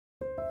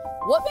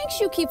What makes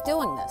you keep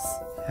doing this?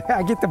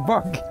 I get the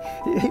bug.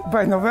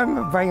 By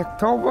November, by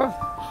October,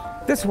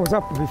 this was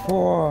up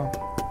before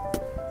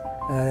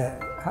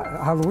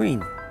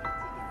Halloween.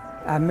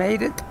 I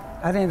made it.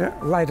 I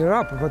didn't light it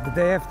up, but the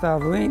day after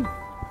Halloween,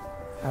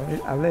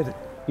 I lit it.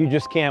 You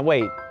just can't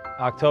wait.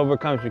 October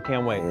comes, you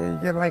can't wait. You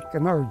get like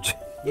an urge.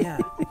 Yeah,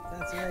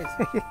 that's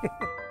amazing.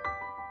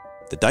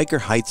 The Dyker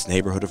Heights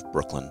neighborhood of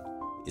Brooklyn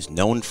is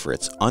known for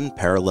its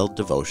unparalleled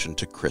devotion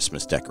to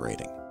Christmas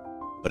decorating.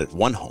 But at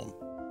one home,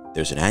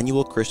 there's an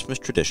annual Christmas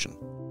tradition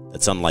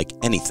that's unlike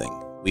anything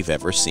we've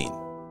ever seen.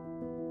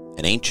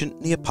 An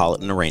ancient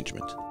Neapolitan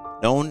arrangement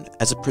known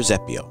as a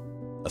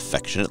Presepio,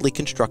 affectionately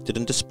constructed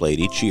and displayed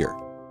each year,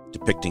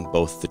 depicting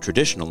both the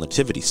traditional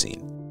Nativity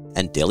Scene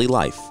and daily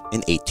life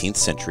in 18th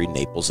century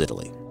Naples,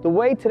 Italy. The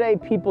way today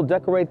people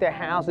decorate their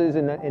houses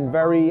in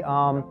very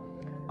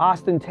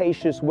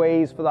ostentatious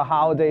ways for the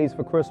holidays,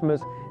 for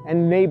Christmas,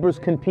 and neighbors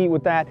compete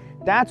with that.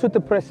 That's what the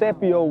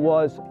Presepio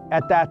was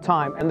at that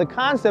time. And the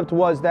concept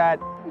was that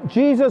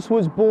Jesus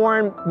was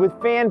born with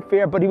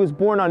fanfare, but he was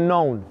born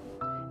unknown.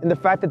 And the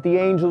fact that the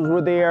angels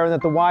were there and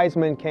that the wise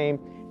men came.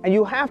 And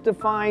you have to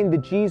find the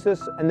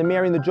Jesus and the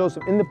Mary and the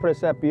Joseph in the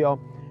Presepio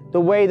the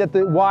way that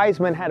the wise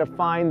men had to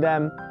find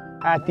them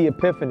at the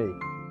Epiphany.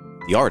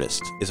 The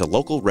artist is a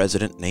local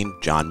resident named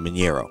John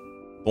Miniero,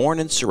 born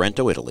in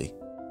Sorrento, Italy,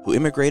 who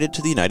immigrated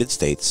to the United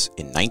States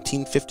in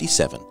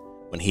 1957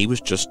 when he was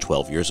just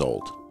 12 years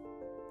old.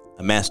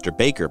 A master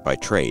baker by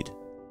trade,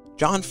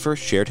 John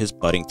first shared his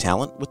budding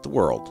talent with the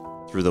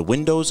world through the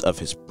windows of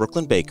his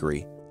Brooklyn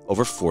bakery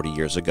over 40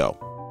 years ago.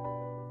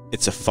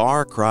 It's a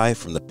far cry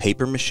from the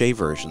papier-mâché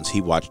versions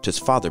he watched his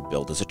father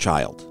build as a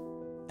child.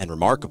 And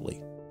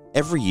remarkably,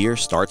 every year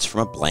starts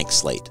from a blank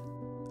slate,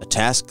 a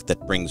task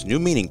that brings new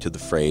meaning to the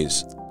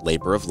phrase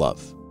labor of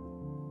love.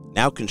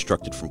 Now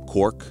constructed from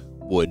cork,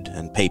 wood,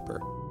 and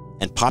paper,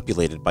 and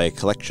populated by a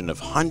collection of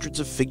hundreds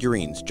of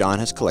figurines John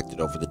has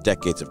collected over the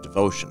decades of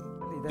devotion,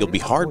 you'll be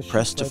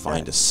hard-pressed to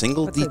find a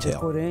single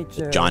detail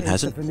that John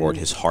hasn't poured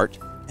his heart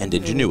and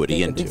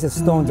ingenuity into. These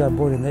stones I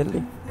bought in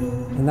Italy,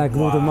 and I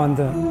glue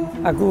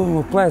them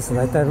with plastic.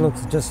 Like that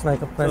looks just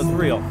like a plastic. So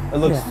it's real. It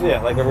looks,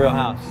 yeah, like a real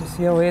house. You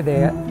see over here,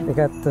 they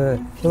got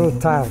little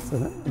tiles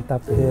on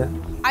top of here.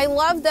 I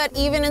love that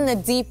even in the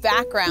deep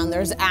background,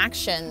 there's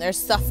action, there's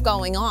stuff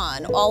going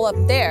on all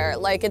up there.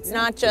 Like, it's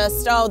not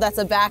just, oh, that's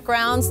a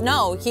background.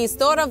 No, he's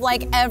thought of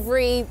like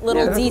every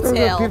little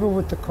detail. People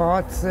with the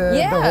carts,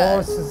 the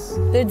horses.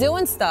 They're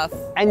doing stuff.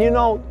 And you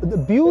know, the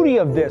beauty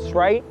of this,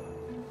 right?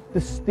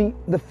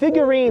 The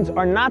figurines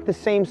are not the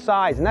same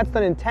size, and that's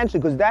done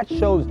intentionally because that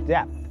shows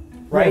depth,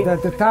 right? Yeah,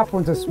 the top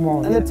ones are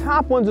small. And the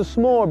top ones are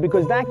smaller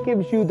because that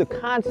gives you the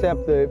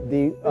concept,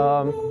 the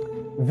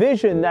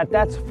vision that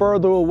that's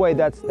further away,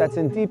 that's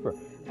in deeper.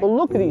 But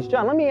look at these,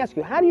 John, let me ask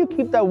you, how do you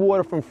keep that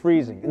water from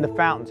freezing in the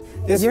fountains?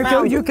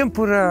 You can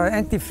put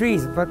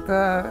antifreeze, but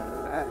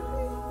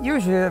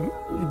usually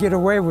you get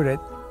away with it,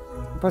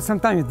 but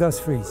sometimes it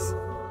does freeze.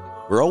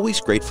 We're always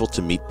grateful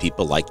to meet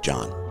people like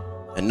John.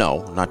 And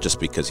no, not just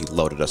because he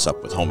loaded us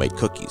up with homemade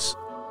cookies.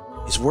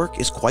 His work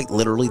is quite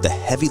literally the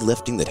heavy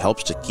lifting that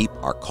helps to keep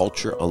our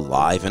culture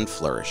alive and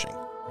flourishing.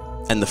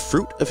 And the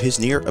fruit of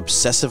his near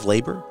obsessive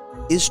labor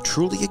is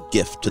truly a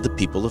gift to the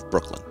people of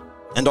Brooklyn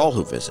and all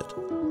who visit.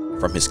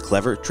 From his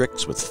clever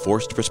tricks with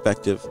forced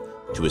perspective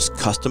to his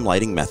custom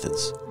lighting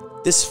methods,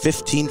 this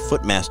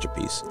 15-foot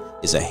masterpiece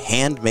is a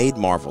handmade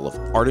marvel of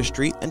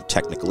artistry and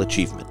technical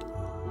achievement.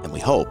 And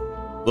we hope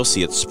we'll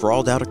see it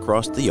sprawled out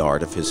across the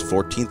yard of his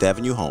 14th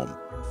Avenue home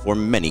for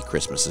many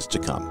Christmases to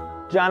come.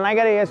 John, I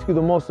gotta ask you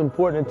the most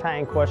important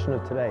Italian question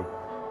of today.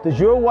 Does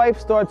your wife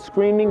start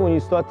screaming when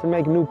you start to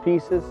make new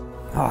pieces?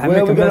 Oh, I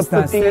make a mess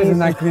downstairs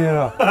and I clean it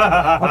up.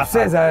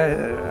 Upstairs,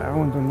 I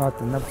won't do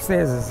nothing.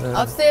 Upstairs is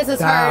upstairs is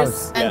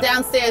hers, and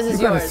downstairs is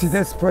yours. You gotta see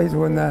this place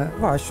when,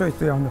 well, I'll show it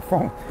to you on the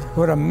phone.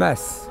 What a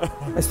mess.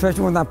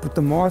 Especially when I put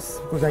the moss,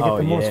 because I get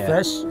the moss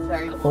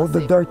fresh. All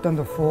the dirt on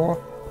the floor.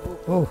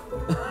 Oh.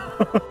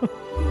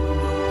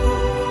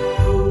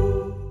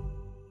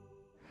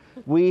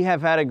 We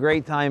have had a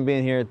great time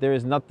being here. There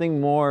is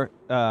nothing more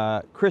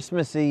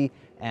Christmassy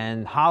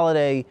and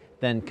holiday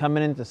than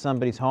coming into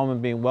somebody's home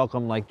and being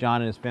welcomed like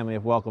John and his family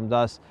have welcomed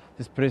us.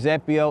 This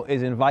Presepio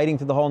is inviting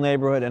to the whole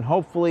neighborhood and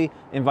hopefully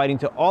inviting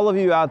to all of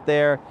you out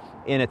there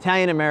in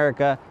Italian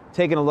America,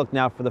 taking a look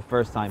now for the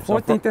first time.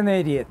 14th and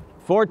 80th.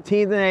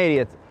 14th and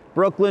 80th,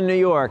 Brooklyn, New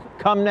York.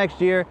 Come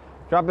next year,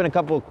 drop in a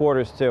couple of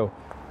quarters too.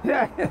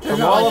 Yeah.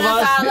 From all of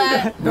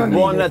us,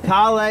 Buon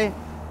Natale.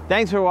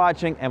 Thanks for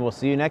watching, and we'll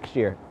see you next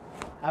year.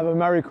 Have a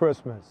Merry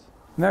Christmas.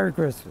 Merry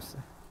Christmas.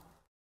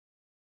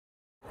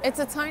 It's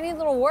a tiny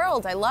little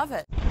world. I love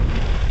it.